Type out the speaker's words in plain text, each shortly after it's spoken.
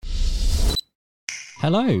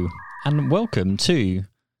Hello, and welcome to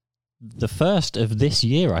the first of this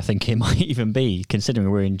year, I think it might even be, considering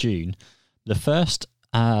we're in June, the first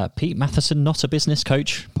Pete Matheson Not a Business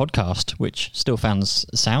Coach podcast, which still sounds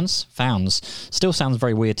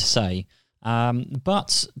very weird to say.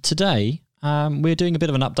 But today, we're doing a bit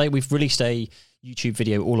of an update. We've released a YouTube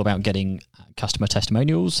video all about getting customer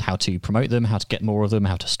testimonials, how to promote them, how to get more of them,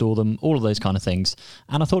 how to store them, all of those kind of things.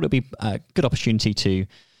 And I thought it'd be a good opportunity to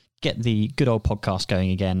get the good old podcast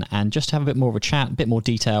going again and just have a bit more of a chat, a bit more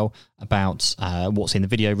detail about what's in the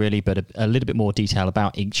video really, but a little bit more detail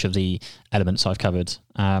about each of the elements I've covered.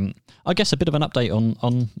 I guess a bit of an update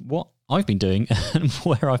on what I've been doing and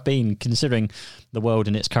where I've been considering the world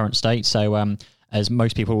in its current state. So as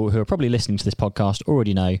most people who are probably listening to this podcast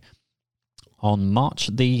already know, on March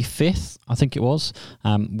the 5th, I think it was,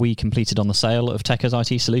 we completed on the sale of Techers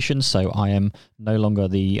IT Solutions. So I am no longer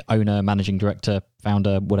the owner, managing director,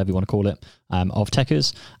 founder, whatever you want to call it, of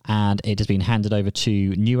Techers. And it has been handed over to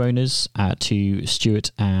new owners, to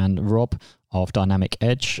Stuart and Rob of Dynamic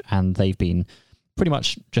Edge. And they've been pretty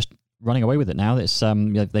much just running away with it now. It's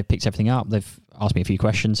they've picked everything up. They've asked me a few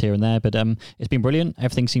questions here and there, but it's been brilliant.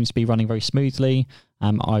 Everything seems to be running very smoothly.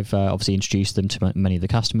 I've obviously introduced them to many of the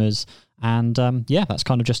customers, and that's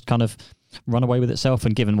kind of run away with itself.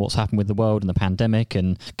 And given what's happened with the world and the pandemic,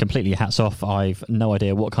 and completely hats off, I've no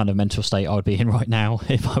idea what kind of mental state I would be in right now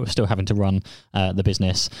if I was still having to run the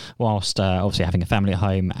business whilst obviously having a family at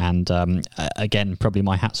home. And again, probably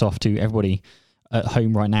my hats off to everybody at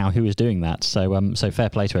home right now who is doing that. So so fair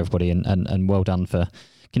play to everybody, and well done for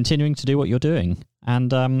continuing to do what you're doing.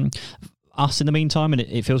 And us in the meantime, and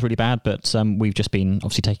it feels really bad, but we've just been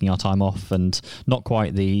obviously taking our time off and not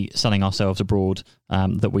quite the selling ourselves abroad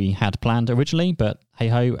that we had planned originally. But hey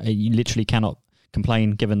ho, you literally cannot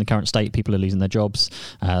complain given the current state. People are losing their jobs,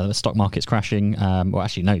 the stock market's crashing. Well,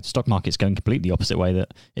 actually no, the stock market's going completely the opposite way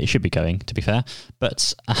that it should be going, to be fair.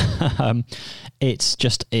 But it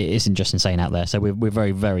isn't just insane out there. So we're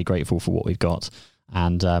very, very grateful for what we've got.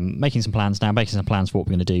 And making some plans for what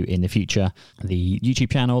we're going to do in the future. The YouTube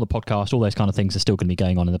channel, the podcast, all those kind of things are still going to be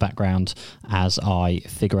going on in the background as I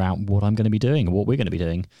figure out what I'm going to be doing and what we're going to be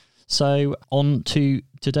doing. So on to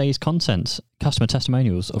today's content, customer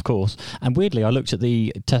testimonials, of course. And weirdly, I looked at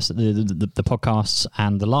the podcasts,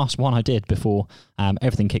 and the last one I did before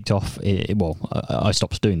everything kicked off, I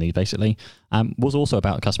stopped doing these basically, was also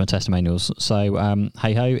about customer testimonials. So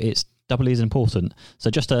hey ho, it's doubly as important. So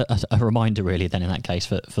just a reminder really then in that case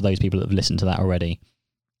for those people that have listened to that already.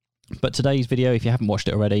 But today's video, if you haven't watched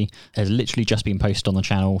it already, has literally just been posted on the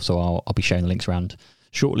channel. So I'll be sharing the links around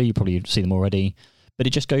shortly. You probably see them already. But it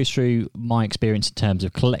just goes through my experience in terms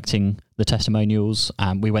of collecting the testimonials.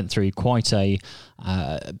 We went through quite a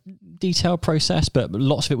detailed process, but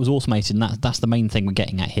lots of it was automated. And that's the main thing we're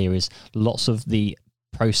getting at here, is lots of the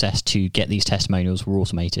process to get these testimonials were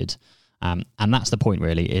automated. And that's the point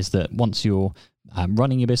really, is that once you're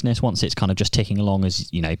running your business, once it's kind of just ticking along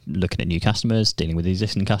as, you know, looking at new customers, dealing with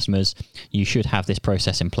existing customers, you should have this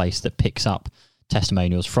process in place that picks up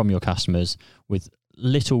testimonials from your customers with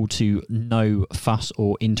little to no fuss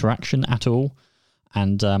or interaction at all.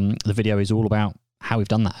 And the video is all about how we've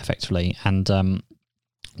done that effectively. And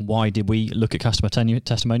why did we look at customer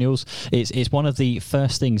testimonials? It's one of the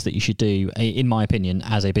first things that you should do, in my opinion,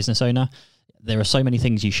 as a business owner. There are so many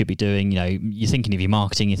things you should be doing. You know, you're thinking of your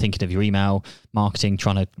marketing, you're thinking of your email marketing,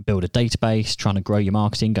 trying to build a database, trying to grow your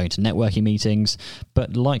marketing, going to networking meetings.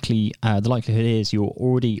 But the likelihood is you're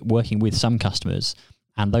already working with some customers,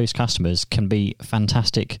 and those customers can be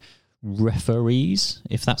fantastic referees,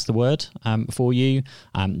 if that's the word, for you.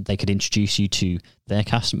 They could introduce you to their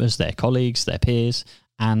customers, their colleagues, their peers,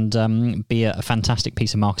 and be a fantastic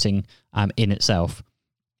piece of marketing in itself.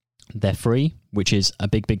 They're free, which is a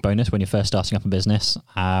big bonus when you're first starting up a business,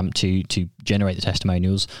 to generate the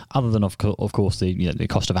testimonials. Other than of course the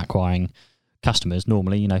cost of acquiring customers.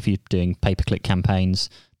 Normally, you know, if you're doing pay-per-click campaigns,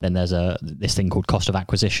 then there's this thing called cost of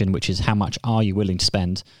acquisition, which is how much are you willing to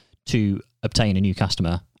spend to obtain a new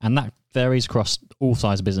customer, and that varies across all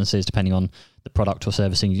sizes of businesses depending on the product or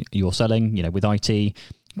servicing you're selling. You know, with IT,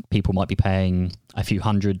 people might be paying a few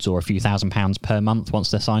hundreds or a few £1,000s per month once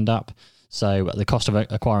they're signed up. So the cost of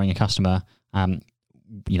acquiring a customer,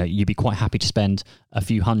 you know, you'd be quite happy to spend a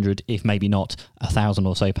few hundred, if maybe not £1,000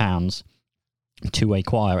 or so pounds, to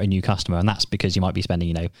acquire a new customer. And that's because you might be spending,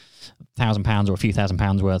 you know, £1,000 or a few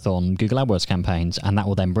 £1,000s worth on Google AdWords campaigns, and that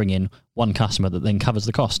will then bring in one customer that then covers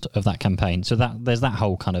the cost of that campaign. So that there's that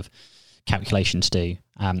whole kind of calculation to do.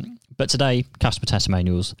 But today, customer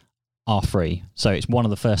testimonials are free. So it's one of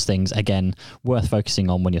the first things, again, worth focusing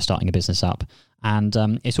on when you're starting a business up. And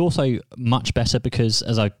it's also much better because,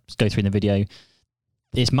 as I go through in the video,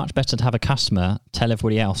 it's much better to have a customer tell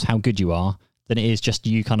everybody else how good you are than it is just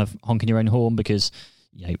you kind of honking your own horn, because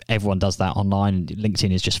everyone does that online.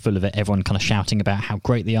 LinkedIn is just full of it. Everyone kind of shouting about how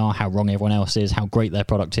great they are, how wrong everyone else is, how great their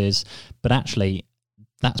product is. But actually,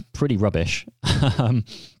 that's pretty rubbish.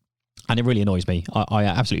 And it really annoys me. I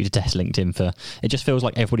absolutely detest LinkedIn for it. Just feels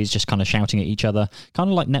like everybody's just kind of shouting at each other, kind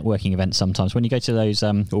of like networking events sometimes. When you go to those,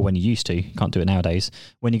 or when you used to, can't do it nowadays,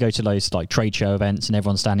 when you go to those like trade show events and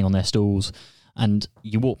everyone's standing on their stalls and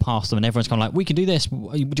you walk past them and everyone's kind of like, we can do this.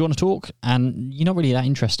 Do you want to talk? And you're not really that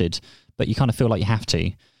interested, but you kind of feel like you have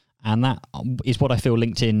to. And that is what I feel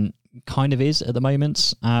LinkedIn kind of is at the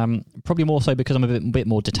moment. Probably more so because I'm a bit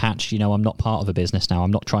more detached. I'm not part of a business now.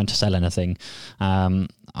 I'm not trying to sell anything.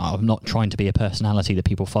 I'm not trying to be a personality that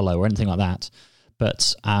people follow or anything like that.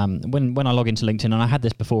 But when I log into LinkedIn, and I had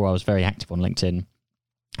this before I was very active on LinkedIn,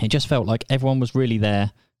 it just felt like everyone was really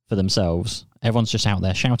there for themselves. Everyone's just out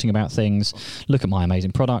there shouting about things. Look at my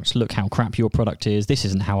amazing products. Look how crap your product is. This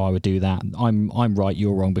isn't how I would do that. I'm right.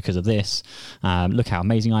 You're wrong because of this. Look how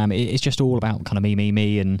amazing I am. It's just all about kind of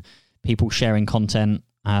me, and people sharing content,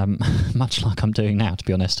 much like I'm doing now, to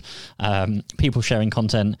be honest. People sharing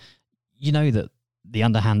content, that the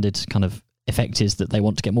underhanded kind of effect is that they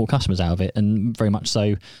want to get more customers out of it, and very much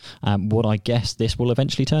so what I guess this will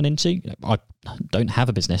eventually turn into. I don't have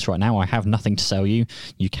a business right now. I have nothing to sell you.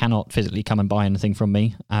 You cannot physically come and buy anything from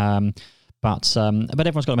me. But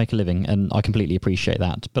everyone's got to make a living, and I completely appreciate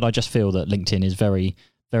that. But I just feel that LinkedIn is very,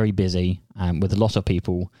 very busy with a lot of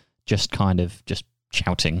people just kind of just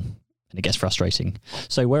shouting, and it gets frustrating.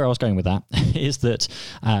 So where I was going with that is that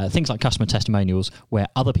things like customer testimonials, where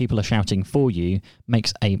other people are shouting for you,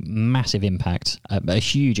 makes a massive impact, a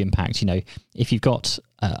huge impact. If you've got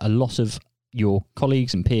a lot of your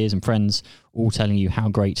colleagues and peers and friends all telling you how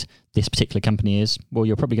great this particular company is, well,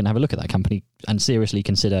 you're probably going to have a look at that company and seriously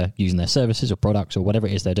consider using their services or products or whatever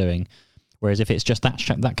it is they're doing. Whereas if it's just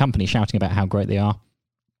that company shouting about how great they are,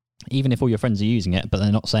 even if all your friends are using it, but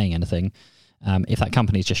they're not saying anything, if that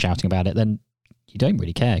company is just shouting about it, then you don't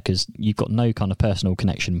really care because you've got no kind of personal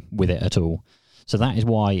connection with it at all. So that is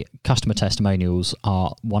why customer testimonials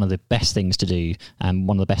are one of the best things to do and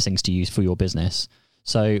one of the best things to use for your business.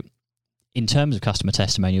 So in terms of customer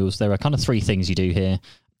testimonials, there are kind of three things you do here.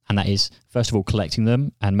 And that is, first of all, collecting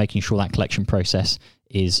them and making sure that collection process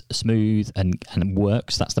is smooth and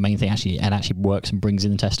works. That's the main thing, actually works and brings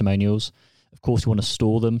in the testimonials. Of course, you want to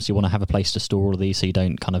store them. So you want to have a place to store all of these so you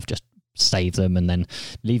don't kind of just save them and then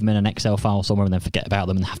leave them in an Excel file somewhere and then forget about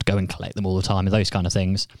them and have to go and collect them all the time and those kind of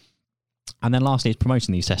things. And then lastly is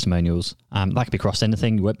promoting these testimonials. That could be across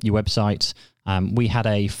anything, your website. We had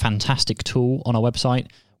a fantastic tool on our website,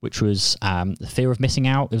 which was the fear of missing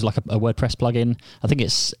out. It was like a WordPress plugin. I think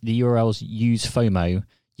it's the URL's usefomo,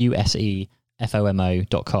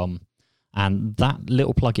 usefomo.com. And that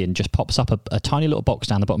little plugin just pops up a tiny little box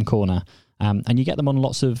down the bottom corner. And you get them on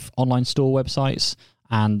lots of online store websites,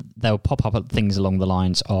 and they'll pop up things along the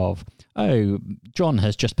lines of, oh, John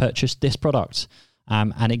has just purchased this product.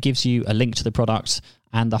 And it gives you a link to the product.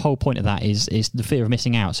 And the whole point of that is the fear of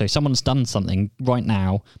missing out. So someone's done something right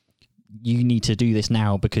now. You need to do this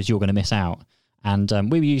now because you're going to miss out. And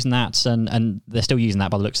we were using that, and they're still using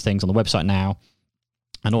that by the looks of things on the website now.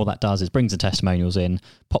 And all that does is brings the testimonials in,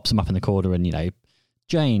 pops them up in the corner, and,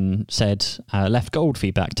 Jane said, left gold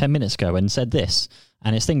feedback 10 minutes ago and said this.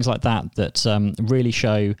 And it's things like that really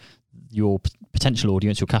show your potential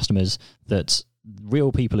audience, your customers, that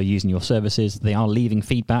real people are using your services. They are leaving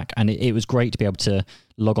feedback. And it was great to be able to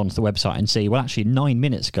log onto the website and see, well, actually 9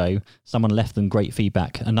 minutes ago, someone left them great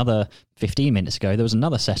feedback. Another 15 minutes ago, there was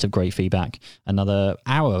another set of great feedback. Another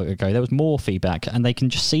hour ago, there was more feedback. And they can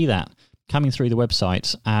just see that coming through the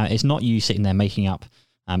website. It's not you sitting there making up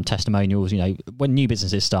testimonials. When new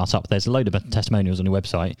businesses start up, there's a load of testimonials on your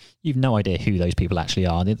website. You've no idea who those people actually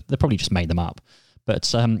are. They probably just made them up. But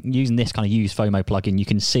using this kind of Use FOMO plugin, you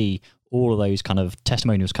can see all of those kind of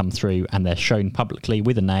testimonials come through, and they're shown publicly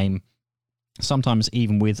with a name, sometimes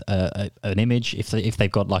even with an image. If they've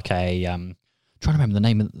got like a trying to remember the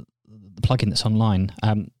name of the plugin that's online.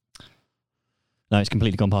 No, it's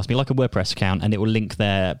completely gone past me. Like a WordPress account, and it will link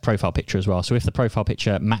their profile picture as well. So if the profile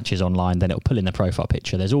picture matches online, then it'll pull in the profile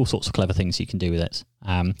picture. There's all sorts of clever things you can do with it.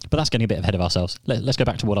 But that's getting a bit ahead of ourselves. Let's go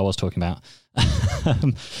back to what I was talking about.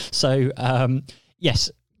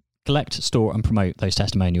 Yes, collect, store, and promote those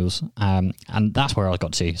testimonials. And that's where I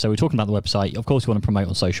got to. So we're talking about the website. Of course, you want to promote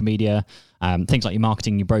on social media, things like your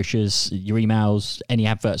marketing, your brochures, your emails, any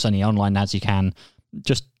adverts, any online ads you can.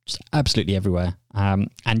 Just absolutely everywhere. And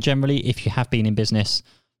generally, if you have been in business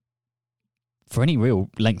for any real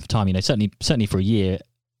length of time, certainly for a year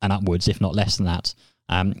and upwards, if not less than that,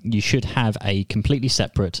 you should have a completely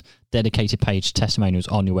separate, dedicated page to testimonials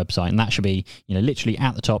on your website, and that should be, literally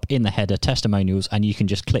at the top in the header, testimonials, and you can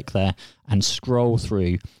just click there and scroll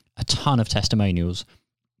through a ton of testimonials.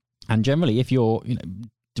 And generally, if you're,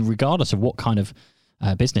 regardless of what kind of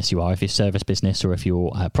business you are, if you're service business or if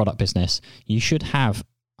you're product business, you should have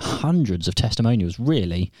hundreds of testimonials.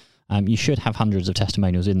 Really, you should have hundreds of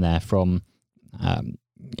testimonials in there from.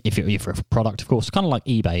 If you're a product, of course, kind of like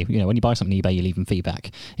eBay. When you buy something on eBay, you leave them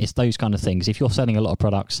feedback. It's those kind of things. If you're selling a lot of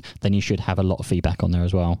products, then you should have a lot of feedback on there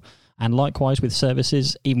as well. And likewise with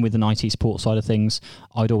services, even with an IT support side of things,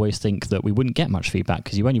 I'd always think that we wouldn't get much feedback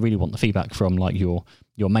because you only really want the feedback from like your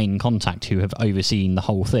main contact who have overseen the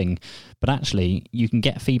whole thing. But actually, you can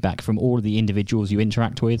get feedback from all of the individuals you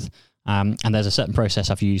interact with. And there's a certain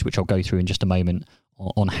process I've used, which I'll go through in just a moment,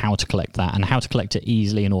 on how to collect that and how to collect it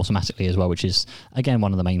easily and automatically as well, which is, again,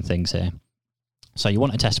 one of the main things here. So you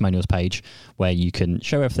want a testimonials page where you can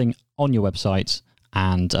show everything on your website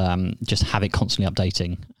and just have it constantly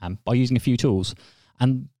updating by using a few tools.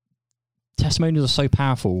 And testimonials are so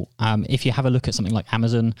powerful. If you have a look at something like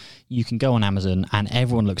Amazon, you can go on Amazon and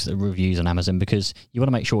everyone looks at the reviews on Amazon because you want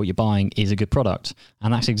to make sure what you're buying is a good product.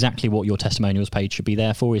 And that's exactly what your testimonials page should be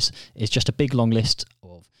there for, is just a big long list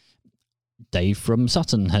of Dave from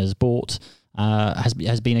Sutton has bought,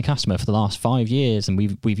 has been a customer for the last 5 years, and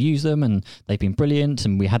we've used them, and they've been brilliant.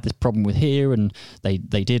 And we had this problem with here, and they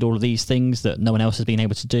did all of these things that no one else has been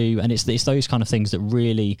able to do. And it's those kind of things that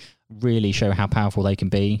really, really show how powerful they can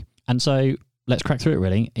be. And so let's crack through it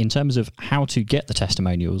really in terms of how to get the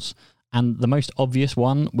testimonials. And the most obvious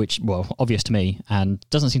one, which, well, obvious to me, and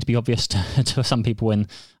doesn't seem to be obvious to some people when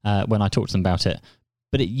I talk to them about it.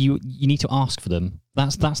 But you need to ask for them.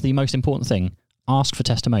 That's the most important thing. Ask for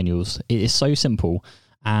testimonials. It is so simple.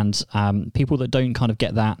 And people that don't kind of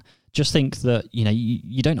get that just think that,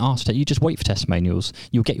 you don't ask for it. You just wait for testimonials.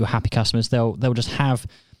 You'll get your happy customers. They'll just have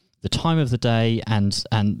the time of the day and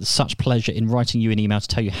such pleasure in writing you an email to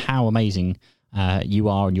tell you how amazing you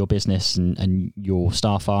are and your business and your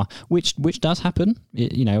staff are, which does happen.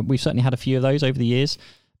 We've certainly had a few of those over the years,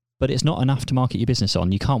 but it's not enough to market your business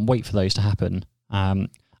on. You can't wait for those to happen.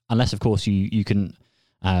 Unless, of course, you can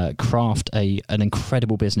craft an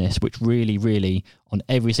incredible business which really, really, on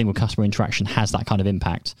every single customer interaction, has that kind of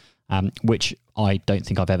impact, which I don't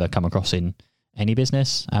think I've ever come across in any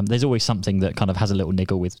business. There's always something that kind of has a little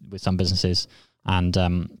niggle with some businesses. And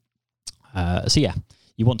so, yeah,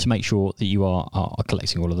 you want to make sure that you are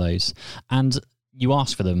collecting all of those. And you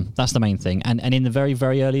ask for them. That's the main thing. And in the very,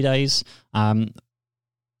 very early days,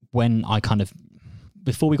 when I kind of...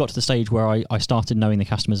 before we got to the stage where I started knowing the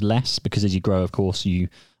customers less, because as you grow, of course, you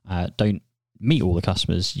don't meet all the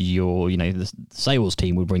customers. The sales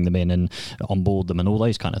team will bring them in and onboard them and all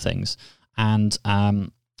those kind of things. And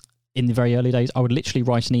in the very early days, I would literally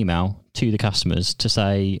write an email to the customers to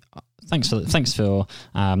say, thanks for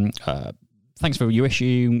your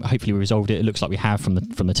issue. Hopefully we resolved it. It looks like we have from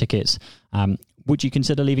the tickets. Would you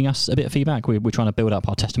consider leaving us a bit of feedback? We're trying to build up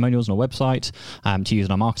our testimonials on our website to use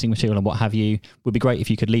in our marketing material and what have you. Would be great if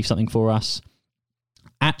you could leave something for us.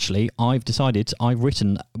 Actually, I've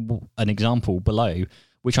written an example below,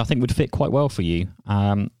 which I think would fit quite well for you.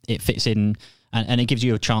 It fits in, and it gives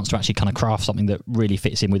you a chance to actually kind of craft something that really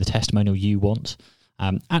fits in with the testimonial you want.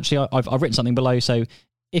 Actually, I've written something below, so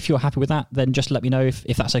if you're happy with that, then just let me know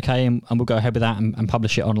if that's okay, and we'll go ahead with that and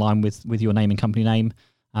publish it online with your name and company name.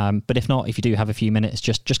 But if not, if you do have a few minutes,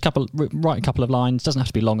 just write a couple of lines. Doesn't have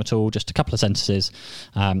to be long at all. Just a couple of sentences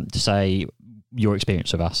to say your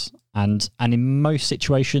experience with us. And in most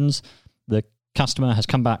situations, the customer has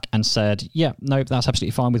come back and said, "Yeah, no, that's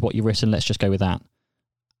absolutely fine with what you've written. Let's just go with that."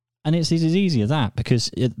 And it's as easy as that, because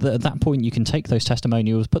at that point you can take those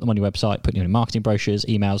testimonials, put them on your website, put them in marketing brochures,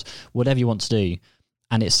 emails, whatever you want to do.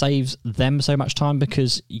 And it saves them so much time,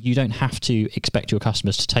 because you don't have to expect your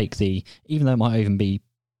customers to take even though it might even be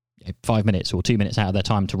 5 minutes or 2 minutes out of their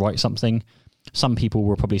time to write something. Some people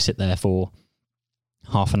will probably sit there for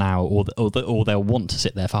half an hour, or they'll want to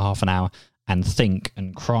sit there for half an hour and think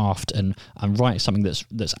and craft and write something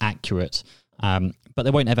that's accurate. But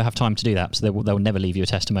they won't ever have time to do that, so they'll never leave you a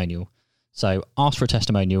testimonial. So ask for a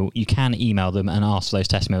testimonial. You can email them and ask for those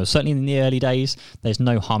testimonials. Certainly in the early days, there's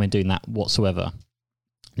no harm in doing that whatsoever.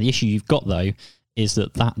 The issue you've got, though, is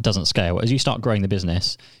that doesn't scale. As you start growing the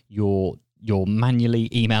business, your manually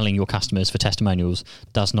emailing your customers for testimonials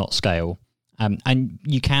does not scale. And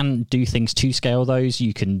you can do things to scale those.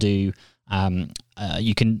 You can do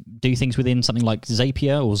things within something like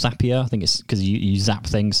Zapier or Zapier. I think it's because you zap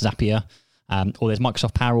things, Zapier. Or there's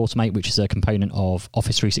Microsoft Power Automate, which is a component of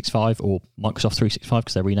Office 365 or Microsoft 365,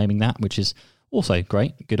 because they're renaming that, which is also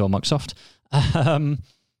great. Good on Microsoft.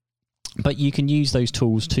 But you can use those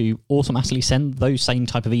tools to automatically send those same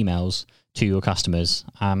type of emails to your customers.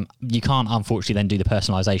 You can't, unfortunately, then do the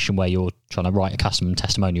personalization where you're trying to write a custom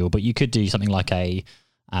testimonial, but you could do something like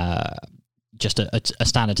just a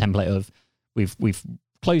standard template of, we've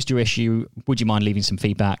closed your issue. Would you mind leaving some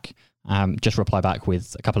feedback? Just reply back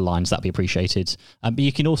with a couple of lines. That'd be appreciated. But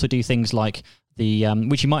you can also do things like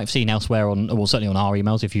which you might have seen elsewhere certainly on our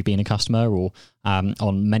emails if you've been a customer, or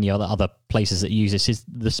on many other places that use this, is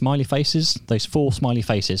the smiley faces. Those 4 smiley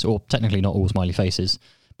faces, or technically not all smiley faces,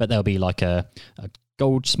 but there'll be like a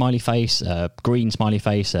gold smiley face, a green smiley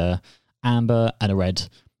face, a amber, and a red.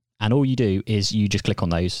 And all you do is you just click on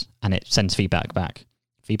those, and it sends feedback back.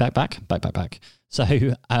 Feedback back. So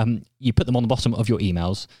you put them on the bottom of your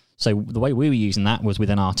emails. So the way we were using that was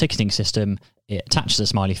within our ticketing system. It attaches a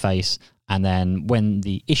smiley face, and then when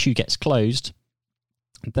the issue gets closed,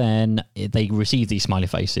 then they receive these smiley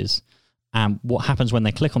faces. And what happens when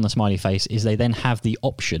they click on the smiley face is they then have the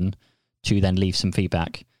option to then leave some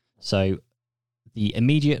feedback. So the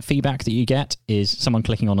immediate feedback that you get is someone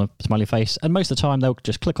clicking on a smiley face, and most of the time they'll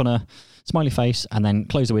just click on a smiley face and then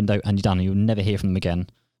close the window, and you're done, and you'll never hear from them again.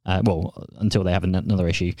 Until they have another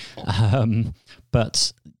issue.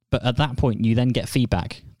 But at that point, you then get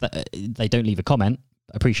feedback. They don't leave a comment,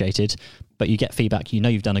 appreciated, but you get feedback. You know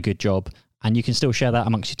you've done a good job, and you can still share that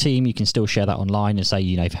amongst your team. You can still share that online and say,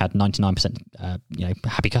 you've had 99%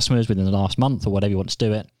 happy customers within the last month, or whatever you want to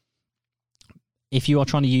do it. If you are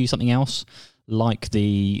trying to use something else, like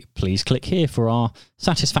please click here for our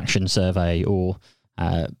satisfaction survey, or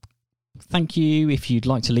thank you, if you'd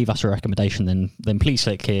like to leave us a recommendation, then please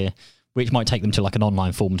click here, which might take them to like an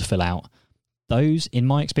online form to fill out. Those, in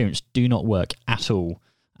my experience, do not work at all.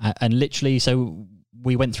 And literally, so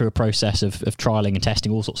we went through a process of trialing and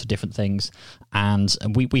testing all sorts of different things, and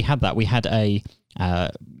we had that. We had a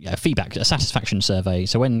feedback, a satisfaction survey.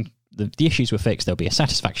 So when the issues were fixed, there'll be a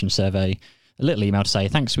satisfaction survey, a little email to say,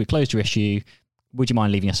 thanks, we closed your issue. Would you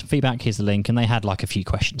mind leaving us some feedback? Here's the link. And they had like a few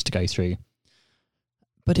questions to go through.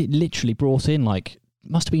 But it literally brought in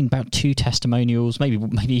must have been about 2 testimonials, maybe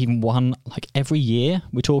even 1, like every year.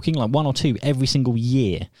 We're talking like 1 or 2 every single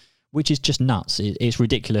year, which is just nuts. It's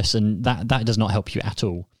ridiculous, and that does not help you at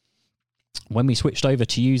all. When we switched over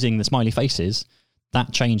to using the smiley faces,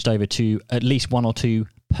 that changed over to at least 1 or 2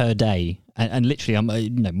 per day, and literally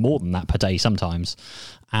more than that per day sometimes.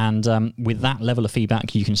 And with that level of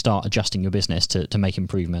feedback, you can start adjusting your business to make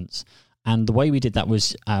improvements. And the way we did that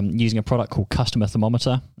was using a product called Customer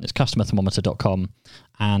Thermometer. It's customerthermometer.com.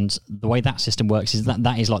 And the way that system works is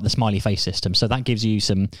that is like the smiley face system. So that gives you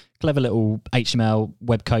some clever little HTML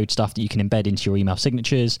web code stuff that you can embed into your email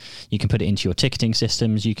signatures. You can put it into your ticketing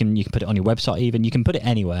systems. You can put it on your website even. You can put it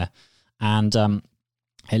anywhere. And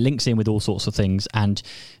it links in with all sorts of things. And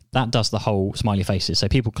that does the whole smiley faces. So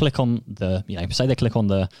people click on say they click on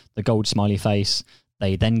the gold smiley face.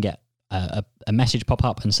 They then get a message pop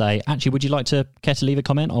up and say, actually, would you care to leave a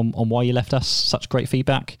comment on why you left us such great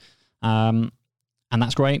feedback? And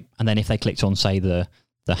that's great. And then if they clicked on, say, the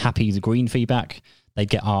green feedback, they'd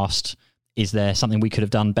get asked, is there something we could have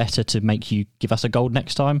done better to make you give us a gold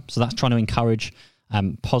next time? So that's trying to encourage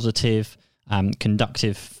positive,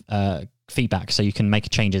 conductive feedback, so you can make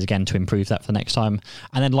changes again to improve that for the next time.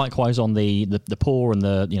 And then likewise on the poor and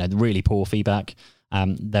the really poor feedback,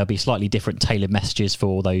 there'll be slightly different tailored messages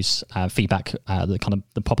for those feedback,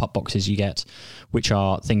 the pop-up boxes you get, which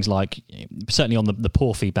are things like, certainly on the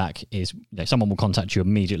poor feedback is, someone will contact you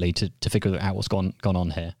immediately to figure out what's gone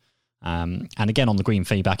on here. And again, on the green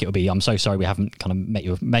feedback, it'll be, I'm so sorry we haven't kind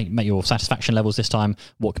of met your satisfaction levels this time.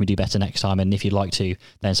 What can we do better next time? And if you'd like to,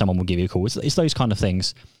 then someone will give you a call. It's those kind of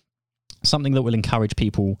things. Something that will encourage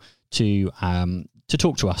people to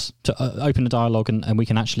talk to us, to open a dialogue, and we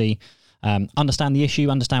can actually understand the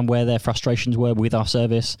issue, understand where their frustrations were with our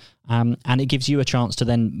service, and it gives you a chance to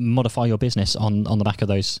then modify your business on the back of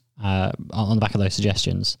those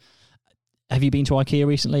suggestions. Have you been to IKEA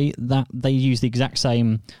recently? That they use the exact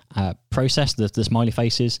same process, the smiley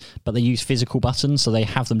faces, but they use physical buttons, so they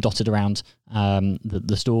have them dotted around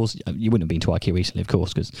the stores. You wouldn't have been to IKEA recently, of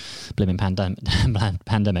course, because blimmin'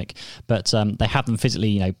 pandemic. But they have them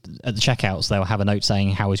physically, at the checkouts, they'll have a note saying,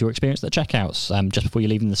 how was your experience at the checkouts, just before you're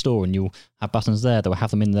leaving the store, and you'll have buttons there. They'll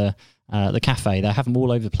have them in the cafe. They'll have them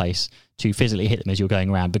all over the place to physically hit them as you're going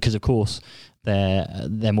around, because, of course,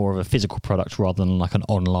 they're more of a physical product rather than like an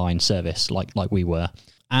online service like we were.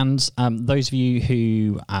 And those of you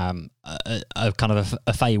who are kind of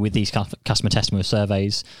familiar with these kind of customer testimonial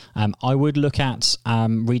surveys, I would look at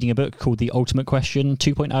reading a book called The Ultimate Question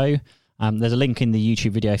 2.0. There's a link in the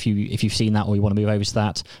YouTube video if you've seen that or you want to move over to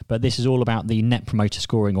that. But this is all about the Net Promoter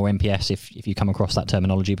Scoring, or NPS, if you come across that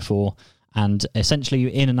terminology before. And essentially,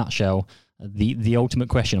 in a nutshell, the ultimate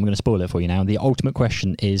question, I'm going to spoil it for you now, the ultimate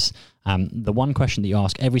question is, the one question that you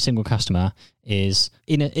ask every single customer is,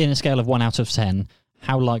 in a scale of 1 out of 10,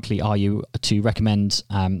 how likely are you to recommend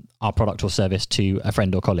our product or service to a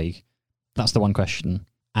friend or colleague? That's the one question.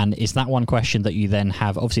 And it's that one question that you then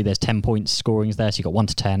have. Obviously, there's 10 points scorings there, so you've got 1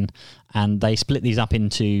 to 10. And they split these up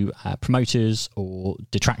into promoters or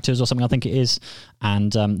detractors or something, I think it is.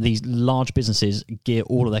 And these large businesses gear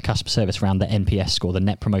all of their customer service around the NPS score, the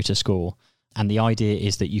Net Promoter Score. And the idea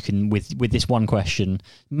is that you can, with this one question,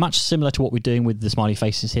 much similar to what we're doing with the smiley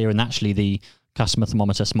faces here, and actually the customer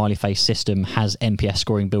thermometer smiley face system has NPS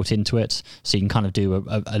scoring built into it. So you can kind of do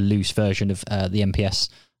a loose version of the NPS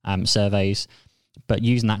surveys. But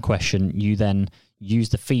using that question, you then use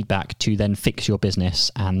the feedback to then fix your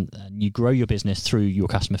business, and you grow your business through your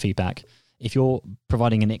customer feedback. If you're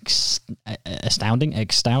providing an astounding,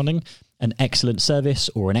 an excellent service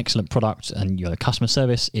or an excellent product, and your customer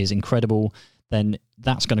service is incredible, then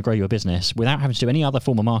that's going to grow your business without having to do any other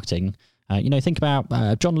form of marketing. Think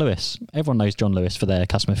about John Lewis. Everyone knows John Lewis for their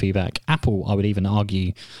customer feedback. Apple, I would even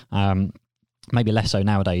argue, maybe less so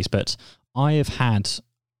nowadays, but I have had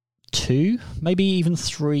 2, maybe even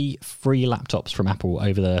 3 free laptops from Apple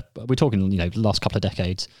we're talking, the last couple of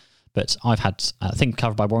decades. But I've had things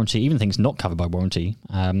covered by warranty, even things not covered by warranty.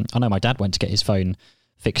 I know my dad went to get his phone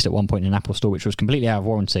fixed at one point in an Apple store, which was completely out of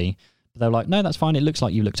warranty. But they were like, no, that's fine. It looks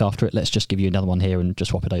like you looked after it. Let's just give you another one here and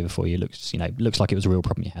just swap it over for you. Looks like it was a real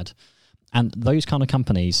problem you had. And those kind of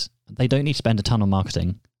companies, they don't need to spend a ton on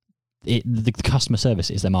marketing. The customer service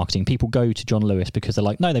is their marketing. People go to John Lewis because they're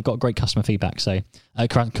like, no, they've got great customer feedback. So,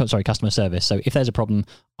 customer service. So if there's a problem,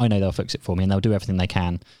 I know they'll fix it for me, and they'll do everything they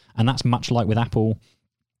can. And that's much like with Apple.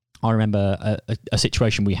 I remember a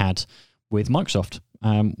situation we had with Microsoft.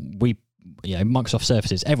 Microsoft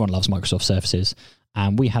Surfaces. Everyone loves Microsoft Surfaces,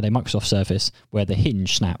 and we had a Microsoft Surface where the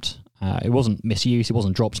hinge snapped. It wasn't misused, it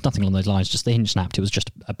wasn't dropped, nothing along those lines, just the hinge snapped. It was just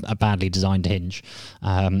a badly designed hinge,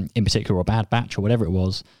 in particular, or a bad batch or whatever it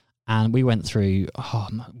was. And we went through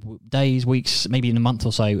days, weeks, maybe in a month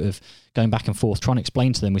or so of going back and forth, trying to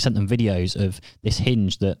explain to them. We sent them videos of this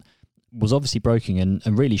hinge that was obviously broken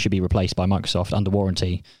and really should be replaced by Microsoft under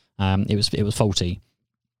warranty. It was faulty.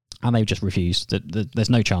 And they just refused. There's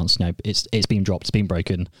no chance. It's been dropped, it's been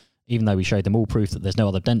broken. Even though we showed them all proof that there's no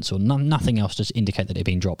other dents or nothing else to indicate that it had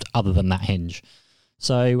been dropped other than that hinge.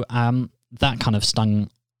 So that kind of stung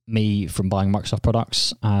me from buying Microsoft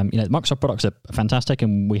products. Microsoft products are fantastic,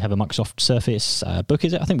 and we have a Microsoft Surface Book,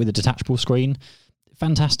 is it? I think with a detachable screen.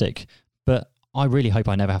 Fantastic. But I really hope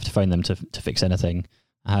I never have to phone them to fix anything.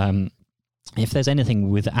 If there's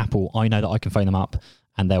anything with Apple, I know that I can phone them up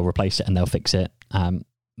and they'll replace it and they'll fix it.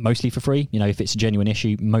 Mostly for free. If it's a genuine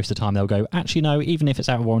issue, most of the time they'll go, actually, no, even if it's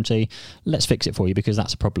out of warranty, let's fix it for you because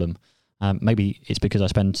that's a problem. Maybe it's because I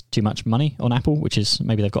spend too much money on Apple, which is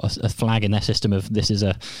maybe they've got a flag in their system of this is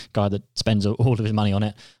a guy that spends all of his money on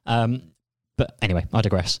it. But anyway, I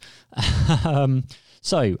digress.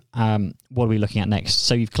 So what are we looking at next?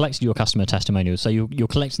 So you've collected your customer testimonials. So you're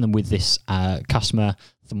collecting them with this customer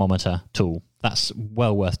thermometer tool. That's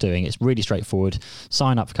well worth doing. It's really straightforward.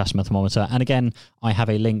 Sign up for customer thermometer. And again, I have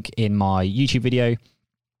a link in my YouTube video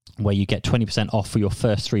where you get 20% off for your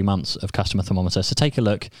first 3 months of customer thermometer. So take a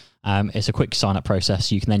look. It's a quick sign up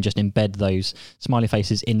process. You can then just embed those smiley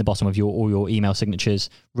faces in the bottom of all your email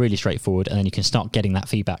signatures. Really straightforward. And then you can start getting that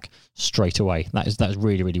feedback straight away. That is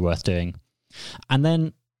really, really worth doing. And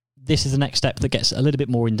then this is the next step that gets a little bit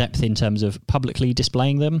more in depth in terms of publicly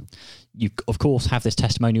displaying them. You, of course, have this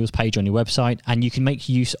testimonials page on your website, and you can make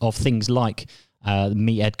use of things like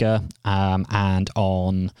Meet Edgar and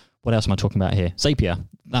on, what else am I talking about here? Zapier.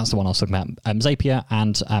 That's the one I was talking about. Zapier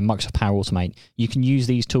and Microsoft Power Automate. You can use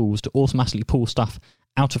these tools to automatically pull stuff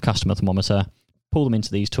out of Customer Thermometer, pull them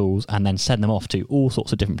into these tools, and then send them off to all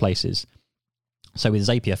sorts of different places. So with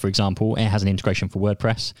Zapier, for example, it has an integration for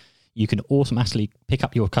WordPress. You can automatically pick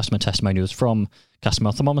up your customer testimonials from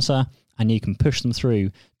Customer Thermometer, and you can push them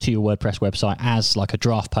through to your WordPress website as like a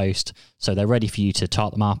draft post. So they're ready for you to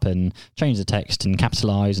type them up and change the text and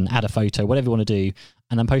capitalize and add a photo, whatever you want to do,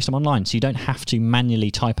 and then post them online. So you don't have to manually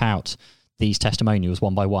type out these testimonials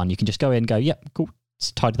one by one. You can just go in, go, yep, cool,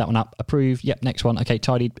 tidy that one up, approve, yep, next one, okay,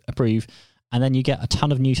 tidied, approve. And then you get a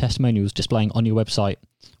ton of new testimonials displaying on your website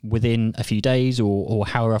within a few days or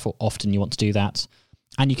however often you want to do that.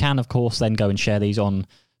 And you can, of course, then go and share these on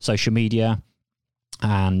social media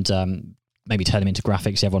and maybe turn them into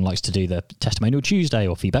graphics. Everyone likes to do the Testimonial Tuesday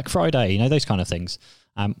or Feedback Friday, those kind of things.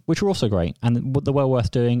 which are also great and they're well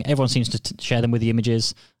worth doing. Everyone seems to share them with the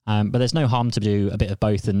images, but there's no harm to do a bit of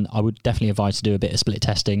both. And I would definitely advise to do a bit of split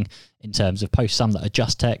testing in terms of post some that are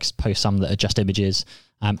just text, post some that are just images,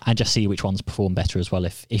 and just see which ones perform better as well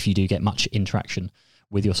if you do get much interaction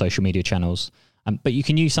with your social media channels. But you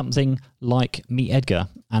can use something like Meet Edgar,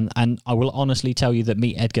 and I will honestly tell you that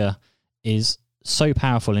Meet Edgar is so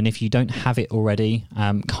powerful. And if you don't have it already,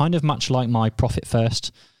 kind of much like my Profit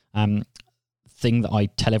First thing that I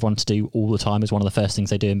tell everyone to do all the time is one of the first things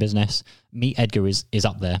they do in business, Meet Edgar is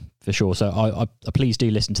up there for sure. So I please do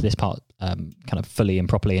listen to this part kind of fully and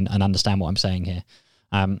properly and understand what I'm saying here.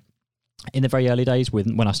 In the very early days,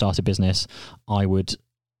 when I started business, I would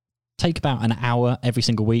take about an hour every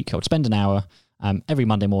single week. I would spend an hour every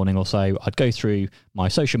Monday morning or so. I'd go through my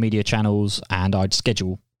social media channels and I'd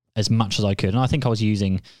schedule as much as I could. And I think I was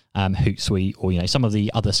using Hootsuite or some of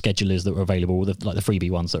the other schedulers that were available, like the freebie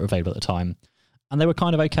ones that were available at the time. And they were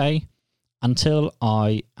kind of okay until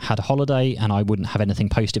I had a holiday and I wouldn't have anything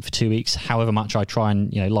posted for 2 weeks, however much I try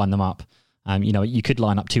and line them up. You could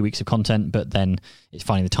line up 2 weeks of content, but then it's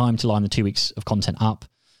finding the time to line the 2 weeks of content up.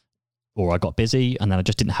 Or I got busy and then I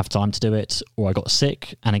just didn't have time to do it, or I got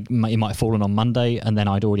sick and it might have fallen on Monday and then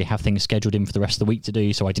I'd already have things scheduled in for the rest of the week to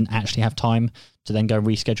do, so I didn't actually have time to then go and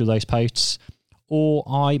reschedule those posts. Or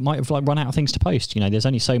I might have run out of things to post. There's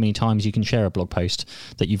only so many times you can share a blog post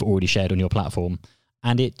that you've already shared on your platform,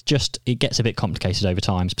 and it gets a bit complicated over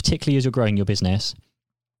time, particularly as you're growing your business.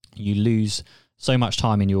 You lose so much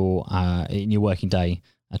time in your working day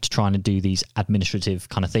to trying to do these administrative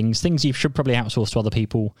kind of things you should probably outsource to other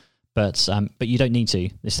people. But you don't need to.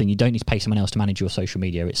 You don't need to pay someone else to manage your social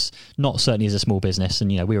media. It's not, certainly as a small business.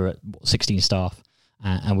 And we were at 16 staff,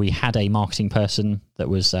 and we had a marketing person that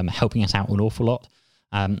was helping us out an awful lot.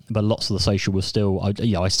 But lots of the social was still,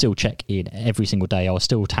 I still check in every single day. I was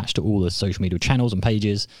still attached to all the social media channels and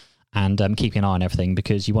pages, and keeping an eye on everything,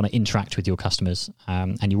 because you want to interact with your customers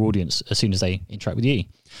and your audience as soon as they interact with you.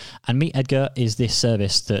 And Meet Edgar is this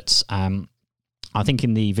service that I think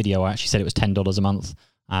in the video I actually said it was $10 a month.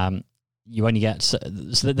 You only get, so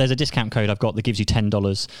there's a discount code I've got that gives you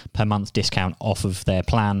 $10 per month discount off of their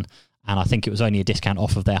plan, and I think it was only a discount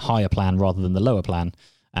off of their higher plan rather than the lower plan.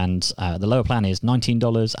 And the lower plan is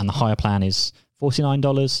 $19 and the higher plan is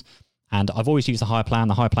 $49. And I've always used the higher plan.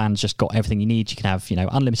 The higher plan's just got everything you need. You can have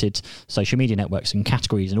unlimited social media networks and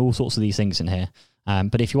categories and all sorts of these things in here.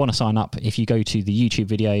 But if you want to sign up, if you go to the YouTube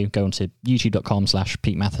video, go onto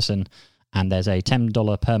youtube.com/Pete Matheson, and there's a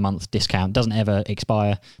 $10 per month discount. Doesn't ever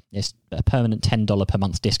expire. It's a permanent $10 per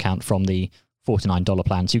month discount from the $49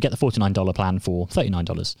 plan. So you get the $49 plan for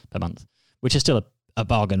 $39 per month, which is still a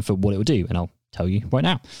bargain for what it will do. And I'll tell you right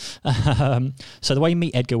now. So the way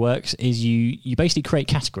Meet Edgar works is you basically create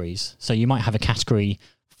categories. So you might have a category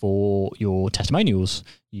for your testimonials.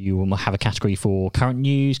 You will have a category for current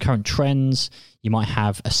news, current trends. You might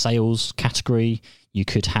have a sales category. You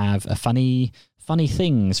could have a funny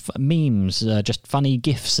things, memes, just funny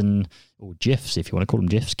GIFs or GIFs, if you want to call them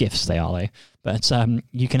GIFs they are though. But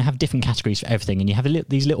you can have different categories for everything, and you have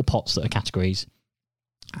these little pots that are categories.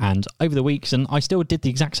 And over the weeks, and I still did the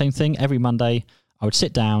exact same thing every Monday, I would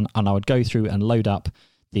sit down and I would go through and load up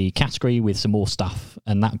the category with some more stuff,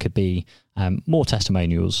 and that could be more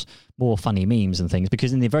testimonials, more funny memes and things,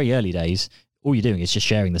 because in the very early days, all you're doing is just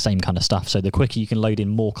sharing the same kind of stuff. So the quicker you can load in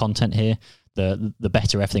more content here, the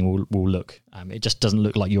better everything will look. It just doesn't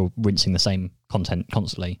look like you're rinsing the same content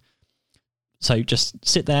constantly. So just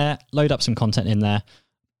sit there, load up some content in there.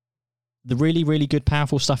 The really, really good,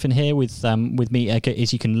 powerful stuff in here with Meet Edgar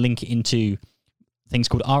is you can link it into things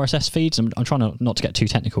called RSS feeds. I'm trying not to get too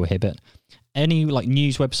technical here, but any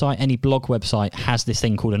news website, any blog website has this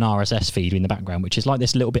thing called an RSS feed in the background, which is like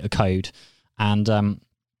this little bit of code. And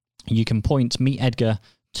you can point Meet Edgar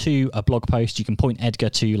to a blog post. You can point Edgar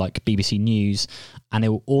to BBC News, and it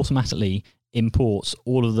will automatically import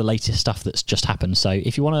all of the latest stuff that's just happened. So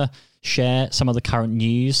if you want to share some of the current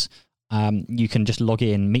news, you can just log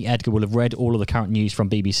in. Meet Edgar will have read all of the current news from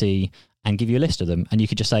BBC and give you a list of them. And you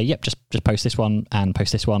could just say, yep, just post this one and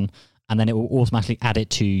post this one. And then it will automatically add it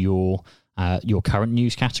to your current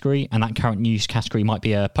news category. And that current news category might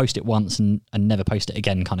be a post it once and never post it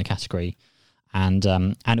again kind of category. And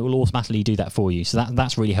it will automatically do that for you. So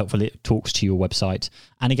that's really helpful. It talks to your website.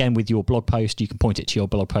 And again, with your blog post, you can point it to your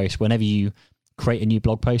blog post. Whenever you create a new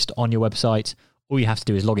blog post on your website, all you have to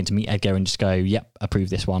do is log into Meet Edgar and just go, yep, approve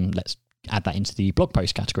this one. Let's add that into the blog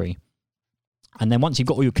post category. And then once you've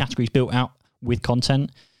got all your categories built out with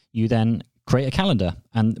content, you then create a calendar.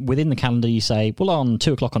 And within the calendar, you say, well, on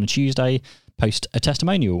 2:00 on a Tuesday, post a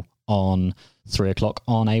testimonial. On 3:00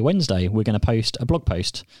 on a Wednesday, we're going to post a blog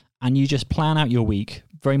post. and you just plan out your week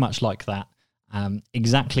very much like that.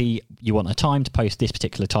 Exactly, you want a time to post this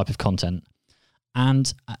particular type of content.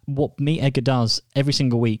 And what MeetEdgar does every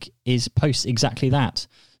single week is post exactly that.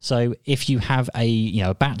 So if you have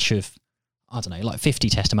a batch of, I don't know, like 50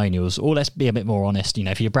 testimonials, or let's be a bit more honest,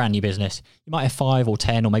 if you're a brand new business, you might have 5 or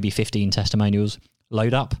 10 or maybe 15 testimonials.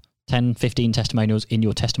 Load up 10, 15 testimonials in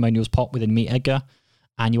your testimonials pot within MeetEdgar,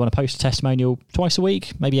 and you want to post a testimonial twice a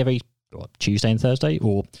week, maybe every Tuesday and Thursday,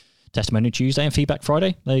 or testimonial Tuesday and feedback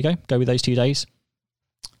Friday. There you go. Go with those 2 days.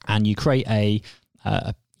 And you create a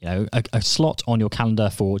slot on your calendar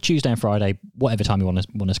for Tuesday and Friday, whatever time you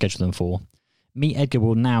want to schedule them for. MeetEdgar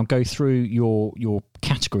will now go through your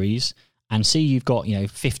categories and see you've got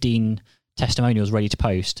 15 testimonials ready to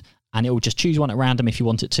post, and it will just choose one at random if you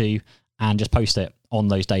want it to, and just post it on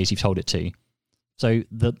those days you've told it to. So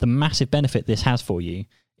the massive benefit this has for you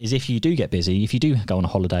is if you do get busy, if you do go on a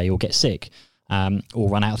holiday or get sick, or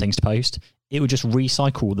run out of things to post, it will just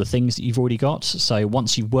recycle the things that you've already got. So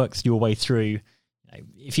once you've worked your way through,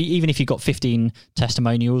 even if you've got 15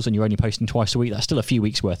 testimonials and you're only posting twice a week, that's still a few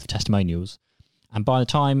weeks worth of testimonials. And by the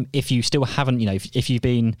time, if you still haven't, if you've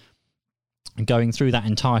been going through that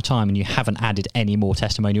entire time and you haven't added any more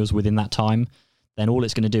testimonials within that time, then all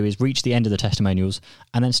it's going to do is reach the end of the testimonials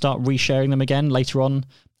and then start resharing them again later on,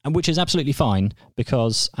 and which is absolutely fine,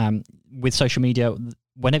 because with social media,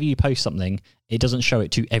 whenever you post something, it doesn't show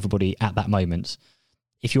it to everybody at that moment.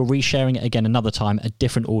 If you're resharing it again another time, a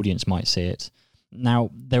different audience might see it. Now,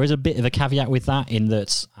 there is a bit of a caveat with that, in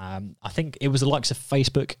that I think it was the likes of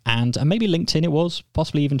Facebook and maybe LinkedIn, it was,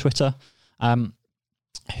 possibly even Twitter,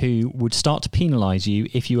 who would start to penalise you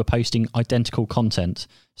if you were posting identical content.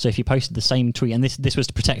 So if you posted the same tweet, and this was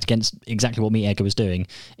to protect against exactly what MeetEdgar was doing,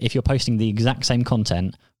 if you're posting the exact same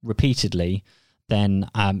content repeatedly, then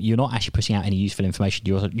you're not actually putting out any useful information.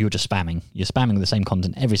 You're just spamming. You're spamming the same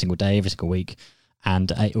content every single day, every single week,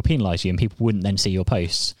 and it will penalise you, and people wouldn't then see your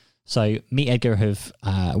posts. So MeetEdgar have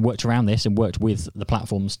worked around this and worked with the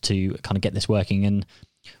platforms to kind of get this working. And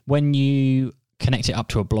when you connect it up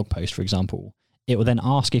to a blog post, for example, it will then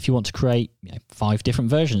ask if you want to create 5 different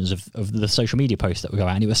versions of the social media posts that will go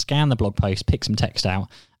out, and it will scan the blog post, pick some text out,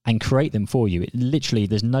 and create them for you. It literally,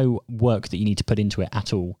 there's no work that you need to put into it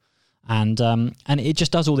at all. And it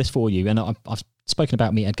just does all this for you. And I've spoken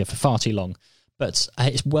about MeetEdgar for far too long, but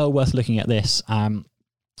it's well worth looking at this.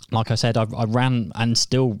 Like I said, I ran and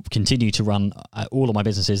still continue to run all of my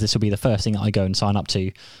businesses. This will be the first thing that I go and sign up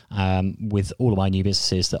to with all of my new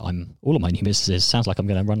businesses. All of my new businesses. Sounds like I'm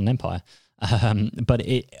going to run an empire. But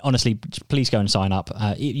honestly, please go and sign up.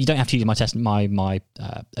 You don't have to use my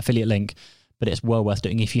affiliate link, but it's well worth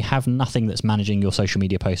doing. If you have nothing that's managing your social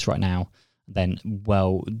media posts right now, then,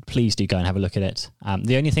 please do go and have a look at it.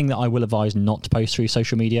 The only thing that I will advise not to post through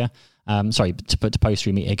social media, to post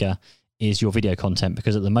through MeetEdgar, is your video content,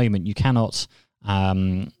 because at the moment you cannot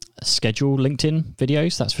schedule LinkedIn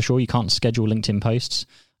videos. That's for sure. You can't schedule LinkedIn posts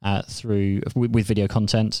with video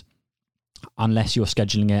content unless you're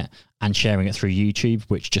scheduling it and sharing it through YouTube,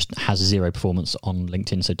 which just has zero performance on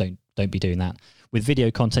LinkedIn. So don't be doing that. With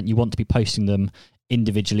video content, you want to be posting them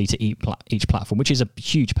individually to each platform, which is a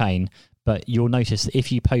huge pain. But you'll notice that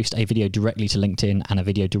if you post a video directly to LinkedIn and a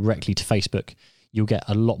video directly to Facebook, you'll get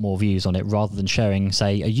a lot more views on it, rather than sharing,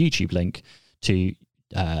 say, a YouTube link to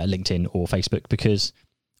LinkedIn or Facebook, because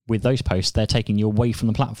with those posts, they're taking you away from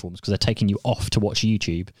the platforms, because they're taking you off to watch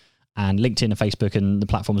YouTube. And LinkedIn and Facebook and the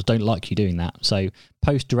platforms don't like you doing that. So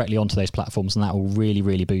post directly onto those platforms, and that will really,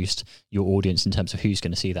 really boost your audience in terms of who's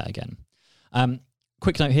going to see that again.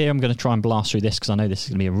 Quick note here, I'm going to try and blast through this because I know this is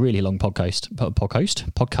going to be a really long podcast.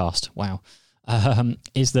 Wow.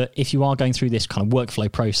 Is that if you are going through this kind of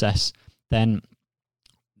workflow process, then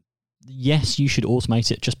yes, you should automate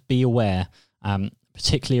it. Just be aware,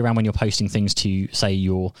 particularly around when you're posting things to, say,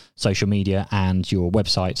 your social media and your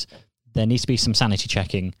website, there needs to be some sanity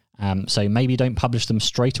checking. So maybe don't publish them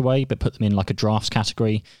straight away, but put them in like a drafts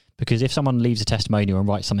category. Because if someone leaves a testimonial and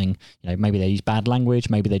writes something, maybe they use bad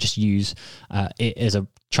language, maybe they just use it as a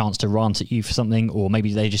chance to rant at you for something, or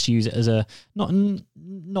maybe they just use it as a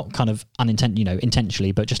not kind of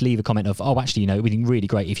intentionally, but just leave a comment of, oh, actually, it would be really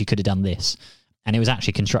great if you could have done this, and it was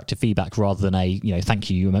actually constructive feedback rather than a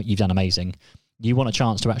thank you, you've done amazing. You want a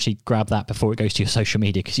chance to actually grab that before it goes to your social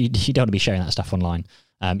media, because you don't want to be sharing that stuff online.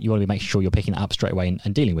 You want to be making sure you're picking that up straight away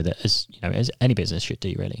and dealing with it as any business should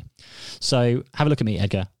do, really. So have a look at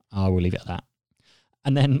MeetEdgar. I will leave it at that.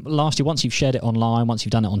 And then lastly, once you've shared it online, once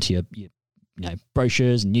you've done it onto your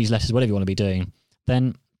brochures and newsletters, whatever you want to be doing,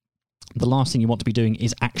 then the last thing you want to be doing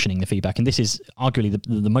is actioning the feedback. And this is arguably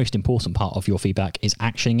the most important part of your feedback, is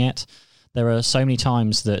actioning it. There are so many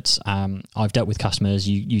times that I've dealt with customers,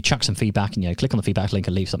 you chuck some feedback and, click on the feedback link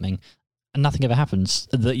and leave something, and nothing ever happens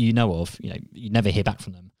that you know of. You never hear back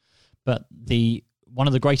from them. But one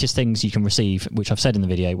of the greatest things you can receive, which I've said in the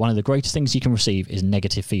video, one of the greatest things you can receive is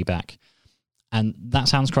negative feedback. And that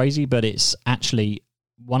sounds crazy, but it's actually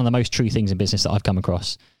one of the most true things in business that I've come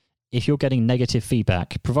across. If you're getting negative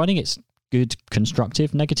feedback, providing it's good,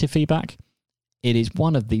 constructive negative feedback, it is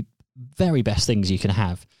one of the very best things you can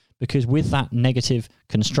have, because with that negative,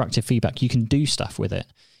 constructive feedback, you can do stuff with it.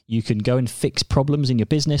 You can go and fix problems in your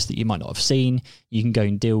business that you might not have seen. You can go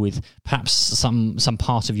and deal with perhaps some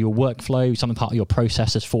part of your workflow, some part of your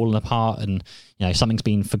process has fallen apart, and something's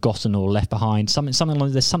been forgotten or left behind. Something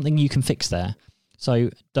like there's something you can fix there. So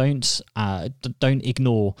don't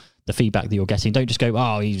ignore the feedback that you're getting. Don't just go,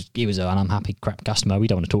 oh, he was an unhappy crap customer, we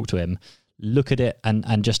don't want to talk to him. Look at it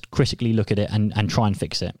and just critically look at it and try and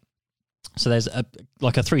fix it. So there's a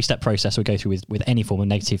 3-step process we go through with any form of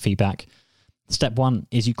negative feedback. Step 1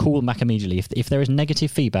 is you call them back immediately. If there is negative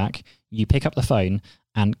feedback, you pick up the phone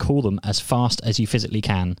and call them as fast as you physically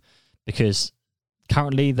can, because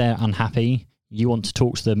currently they're unhappy. You want to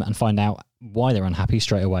talk to them and find out why they're unhappy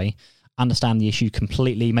straight away. Understand the issue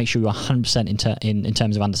completely. Make sure you're 100% in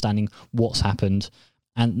terms of understanding what's happened.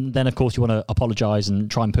 And then, of course, you want to apologise and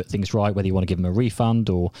try and put things right, whether you want to give them a refund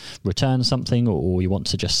or return something, or you want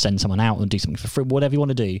to just send someone out and do something for free, whatever you want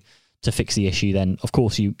to do to fix the issue. Then, of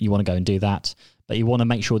course, you want to go and do that. But you want to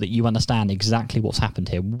make sure that you understand exactly what's happened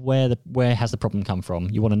here. Where has the problem come from?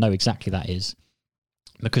 You want to know exactly that is.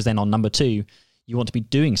 Because then on number 2, you want to be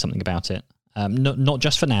doing something about it. Not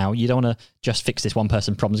just for now. You don't want to just fix this one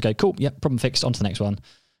person's problems and go, cool, yep, problem fixed, on to the next one.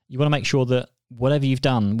 You want to make sure that whatever you've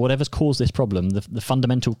done, whatever's caused this problem, the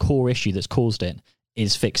fundamental core issue that's caused it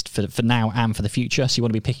is fixed for now and for the future. So you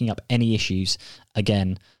want to be picking up any issues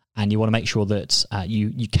again, and you want to make sure that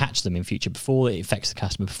you catch them in future before it affects the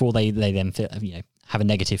customer, before they then have a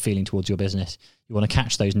negative feeling towards your business. You want to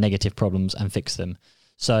catch those negative problems and fix them.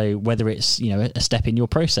 So whether it's a step in your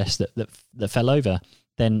process that fell over,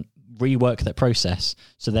 then rework that process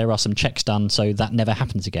so there are some checks done so that never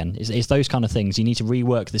happens again. It's those kind of things. You need to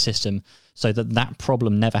rework the system so that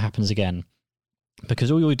problem never happens again.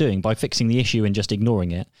 Because all you're doing by fixing the issue and just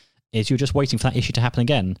ignoring it is you're just waiting for that issue to happen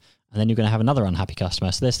again, and then you're going to have another unhappy customer.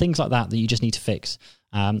 So there's things like that you just need to fix.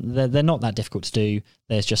 They're not that difficult to do.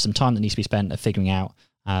 There's just some time that needs to be spent at figuring out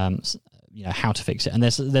how to fix it. And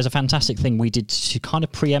there's a fantastic thing we did to kind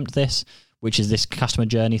of preempt this, which is this customer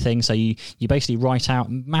journey thing. So you basically write out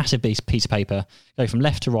a massive piece of paper, go from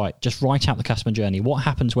left to right, just write out the customer journey. What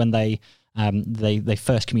happens when they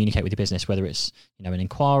first communicate with your business, whether it's an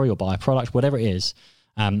inquiry or buy a product, whatever it is.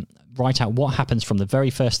 Write out what happens from the very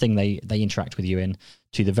first thing they interact with you in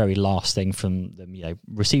to the very last thing, from them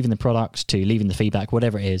receiving the product to leaving the feedback,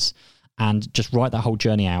 whatever it is, and just write that whole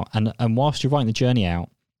journey out. And whilst you're writing the journey out,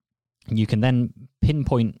 you can then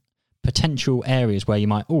pinpoint potential areas where you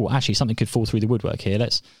might, actually something could fall through the woodwork here.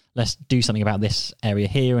 Let's do something about this area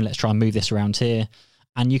here, and let's try and move this around here.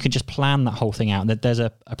 And you can just plan that whole thing out. There's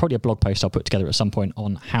probably a blog post I'll put together at some point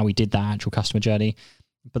on how we did that actual customer journey.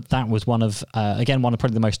 But that was one of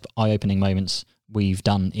probably the most eye-opening moments we've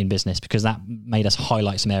done in business, because that made us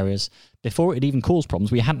highlight some areas before it even caused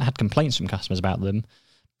problems. We hadn't had complaints from customers about them,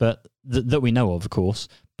 but that we know of course.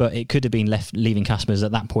 But it could have been leaving customers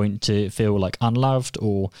at that point to feel like unloved,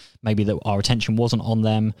 or maybe that our attention wasn't on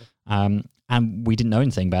them, and we didn't know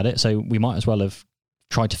anything about it. So we might as well have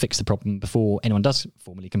tried to fix the problem before anyone does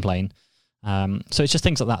formally complain. So it's just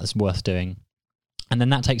things like that that's worth doing. And then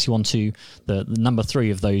that takes you on to the number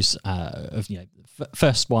 3 of those.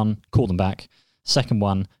 First one, call them back. Second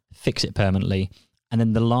one, fix it permanently. And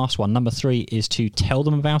then the last one, number 3, is to tell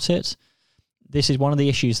them about it. This is one of the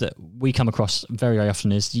issues that we come across very, very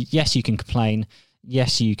often. Is yes, you can complain.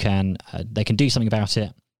 Yes, you can. They can do something about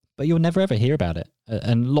it, but you'll never ever hear about it.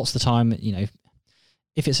 And lots of the time,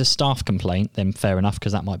 if it's a staff complaint, then fair enough,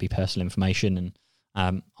 because that might be personal information.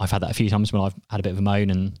 And I've had that a few times when I've had a bit of a moan,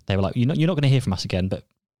 and they were like, "You're not going to hear from us again, but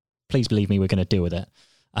please believe me, we're going to deal with it."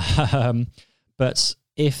 But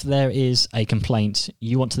if there is a complaint,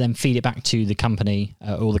 you want to then feed it back to the company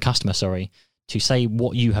or the customer, to say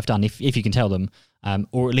what you have done, if you can tell them,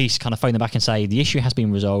 or at least kind of phone them back and say, the issue has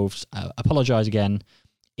been resolved, apologise again.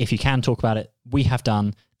 If you can talk about it, we have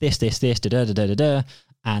done this,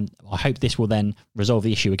 and I hope this will then resolve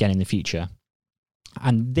the issue again in the future.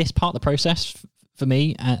 And this part of the process, for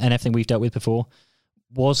me, and everything we've dealt with before,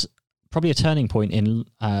 was probably a turning point in,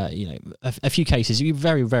 a few cases. We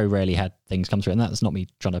very, very rarely had things come through, and that's not me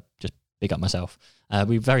trying to just big up myself.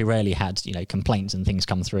 We very rarely had, complaints and things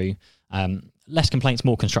come through. Less complaints,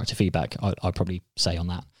 more constructive feedback, I'd probably say on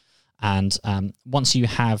that. And once you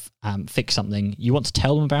have fixed something, you want to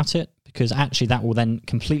tell them about it, because actually that will then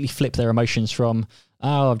completely flip their emotions from,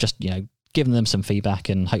 oh, I've just, given them some feedback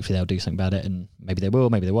and hopefully they'll do something about it, and maybe they will,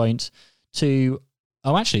 maybe they won't, to,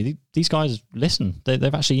 oh, actually, these guys listen.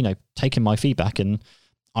 They've actually, taken my feedback, and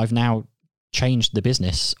I've now changed the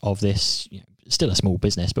business of this, still a small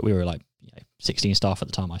business, but we were like 16 staff at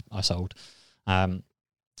the time I sold.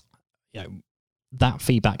 That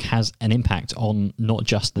feedback has an impact on not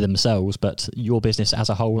just themselves, but your business as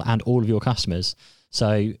a whole and all of your customers.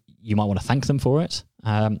 So you might want to thank them for it.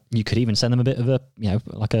 You could even send them a bit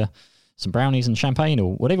of some brownies and champagne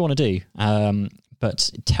or whatever you want to do. But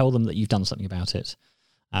tell them that you've done something about it.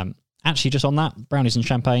 Actually, just on that, brownies and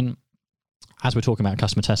champagne, as we're talking about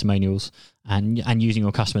customer testimonials and using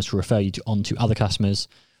your customers to refer you on to other customers,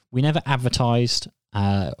 we never advertised.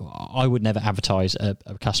 I would never advertise a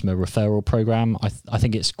customer referral program. I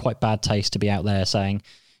think it's quite bad taste to be out there saying,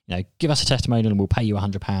 give us a testimonial and we'll pay you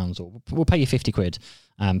 £100 or we'll pay you 50 quid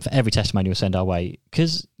for every testimonial send our way,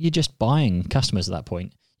 because you're just buying customers at that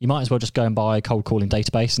point. You might as well just go and buy a cold calling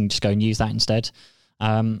database and just go and use that instead.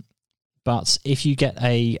 But if you get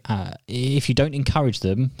if you don't encourage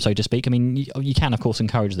them, so to speak, I mean, you can of course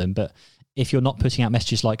encourage them, but if you're not putting out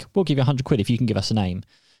messages like, we'll give you 100 quid if you can give us a name,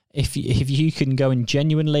 if you can go and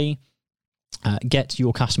genuinely get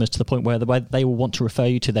your customers to the point where they will want to refer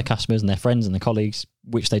you to their customers and their friends and their colleagues,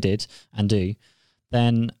 which they did and do,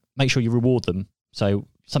 then make sure you reward them. So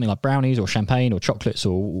something like brownies or champagne or chocolates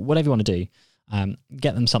or whatever you want to do,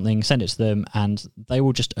 get them something, send it to them, and they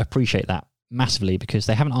will just appreciate that massively, because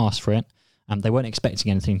they haven't asked for it and they weren't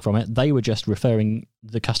expecting anything from it. They were just referring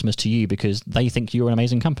the customers to you because they think you're an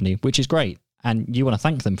amazing company, which is great, and you want to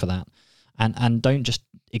thank them for that. And don't just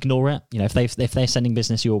ignore it. If they're sending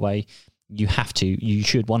business your way, you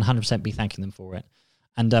should 100% be thanking them for it.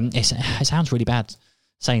 And it sounds really bad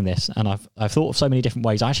saying this, and I've thought of so many different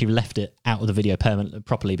ways. I actually left it out of the video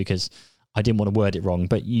properly because I didn't want to word it wrong.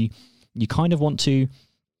 But you kind of want to.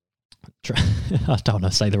 I don't want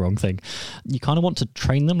to say the wrong thing. You kind of want to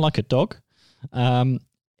train them like a dog,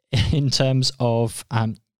 in terms of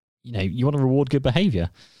you want to reward good behaviour.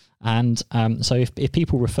 And so if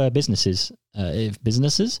people refer if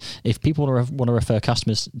people want to refer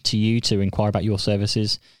customers to you to inquire about your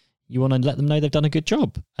services, you want to let them know they've done a good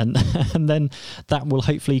job, and then that will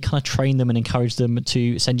hopefully kind of train them and encourage them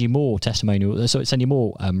to send you more testimonials, so send you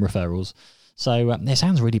more referrals. So it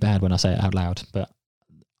sounds really bad when I say it out loud, but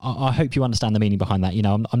I hope you understand the meaning behind that.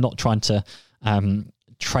 I'm not trying to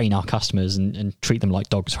train our customers and treat them like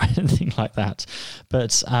dogs or anything like that,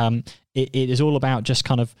 but it is all about just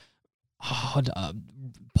kind of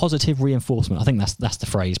positive reinforcement. I think that's the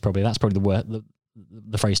phrase. That's probably the word,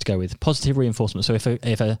 the phrase to go with. Positive reinforcement. So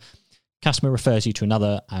if a customer refers you to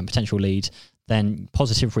another potential lead, then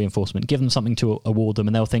positive reinforcement. Give them something to award them,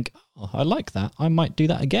 and they'll think, "Oh, I like that. I might do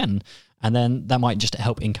that again," and then that might just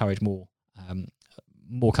help encourage more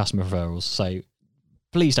customer referrals. So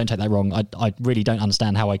please don't take that wrong. I really don't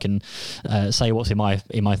understand how I can say what's in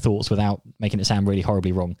my thoughts without making it sound really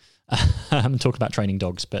horribly wrong. Talk about training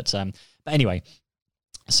dogs, but anyway.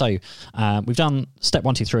 So we've done step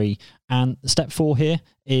 1, 2, 3, and step 4 here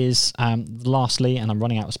is lastly, and I'm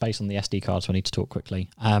running out of space on the SD card, so I need to talk quickly.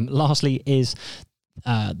 Lastly is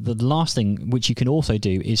the last thing which you can also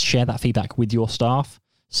do is share that feedback with your staff.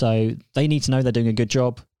 So they need to know they're doing a good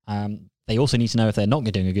job. They also need to know if they're not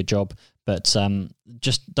doing a good job, but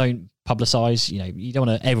just don't publicise. You don't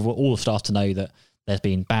want all the staff to know that there's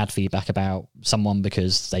been bad feedback about someone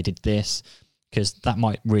because they did this, because that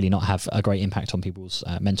might really not have a great impact on people's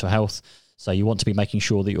mental health. So you want to be making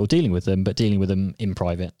sure that you're dealing with them, but dealing with them in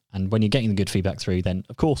private. And when you're getting the good feedback through, then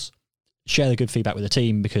of course share the good feedback with the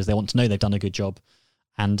team, because they want to know they've done a good job.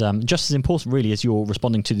 And just as important really as you're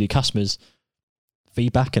responding to the customers'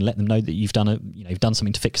 feedback and let them know that you've done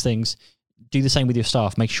something to fix things, do the same with your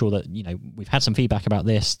staff. Make sure that, we've had some feedback about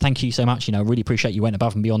this. Thank you so much. Really appreciate you went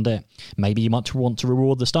above and beyond it. Maybe you might want to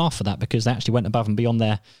reward the staff for that because they actually went above and beyond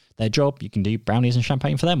their job. You can do brownies and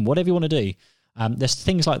champagne for them, whatever you want to do. There's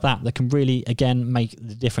things like that can really, again, make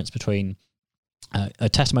the difference between a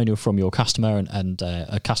testimonial from your customer and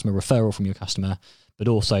a customer referral from your customer, but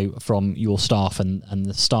also from your staff and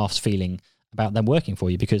the staff's feeling about them working for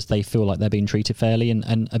you, because they feel like they're being treated fairly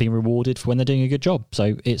and are being rewarded for when they're doing a good job.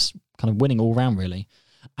 So it's kind of winning all round, really.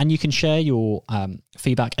 And you can share your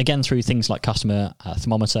feedback, again, through things like Customer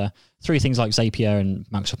Thermometer, through things like Zapier and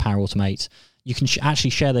Microsoft Power Automate. You can actually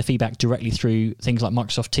share their feedback directly through things like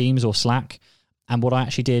Microsoft Teams or Slack. And what I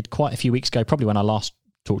actually did quite a few weeks ago, probably when I last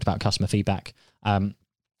talked about customer feedback,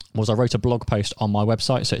 was I wrote a blog post on my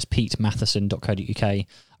website, so it's petematherson.co.uk. I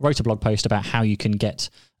wrote a blog post about how you can get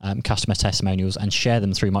customer testimonials and share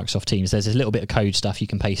them through Microsoft Teams. There's a little bit of code stuff you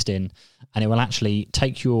can paste in, and it will actually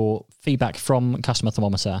take your feedback from Customer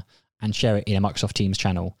Thermometer and share it in a Microsoft Teams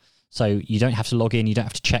channel. So you don't have to log in, you don't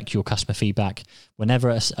have to check your customer feedback.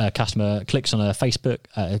 Whenever a customer clicks on a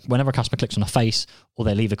whenever a customer clicks on a face or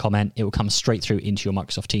they leave a comment, it will come straight through into your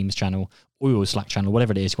Microsoft Teams channel or your Slack channel,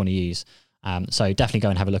 whatever it is you want to use. So definitely go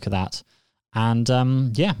and have a look at that. And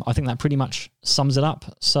I think that pretty much sums it up.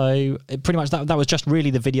 So pretty much that was just really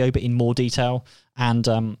the video, but in more detail. And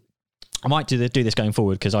I might do this going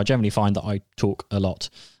forward because I generally find that I talk a lot.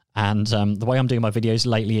 And the way I'm doing my videos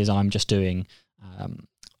lately is I'm just doing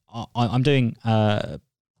I'm doing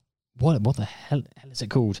what the hell is it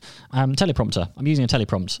called? Teleprompter. I'm using a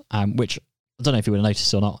teleprompt, which I don't know if you would have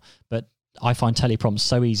noticed or not, but I find teleprompts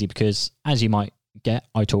so easy because, as you might get,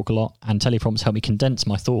 I talk a lot, and teleprompts help me condense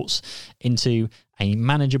my thoughts into a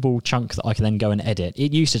manageable chunk that I can then go and edit.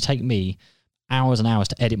 It used to take me hours and hours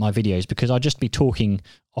to edit my videos because I'd just be talking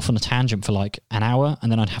off on a tangent for like an hour,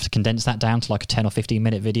 and then I'd have to condense that down to like a 10 or 15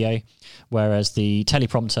 minute video. Whereas the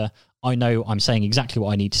teleprompter, I know I'm saying exactly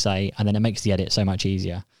what I need to say, and then it makes the edit so much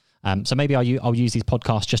easier. So maybe I'll use these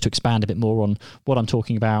podcasts just to expand a bit more on what I'm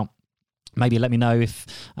talking about. Maybe let me know if,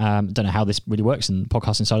 don't know how this really works in the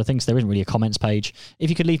podcasting side of things. There isn't really a comments page. If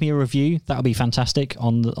you could leave me a review, that would be fantastic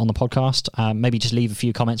on the podcast. Maybe just leave a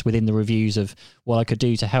few comments within the reviews of what I could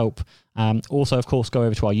do to help. Also, of course, go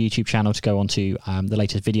over to our YouTube channel to go on to the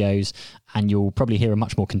latest videos, and you'll probably hear a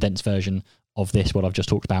much more condensed version of this, what I've just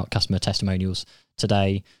talked about, customer testimonials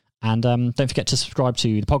today. And don't forget to subscribe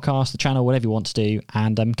to the podcast, the channel, whatever you want to do,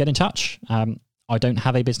 and get in touch. I don't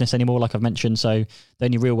have a business anymore, like I've mentioned, so the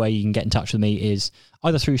only real way you can get in touch with me is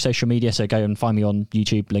either through social media, so go and find me on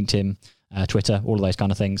YouTube, LinkedIn, Twitter, all of those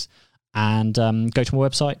kind of things, and go to my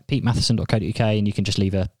website, petematherson.co.uk, and you can just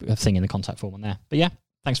leave a thing in the contact form on there. But yeah,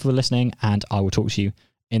 thanks for listening, and I will talk to you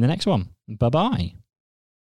in the next one. Bye-bye.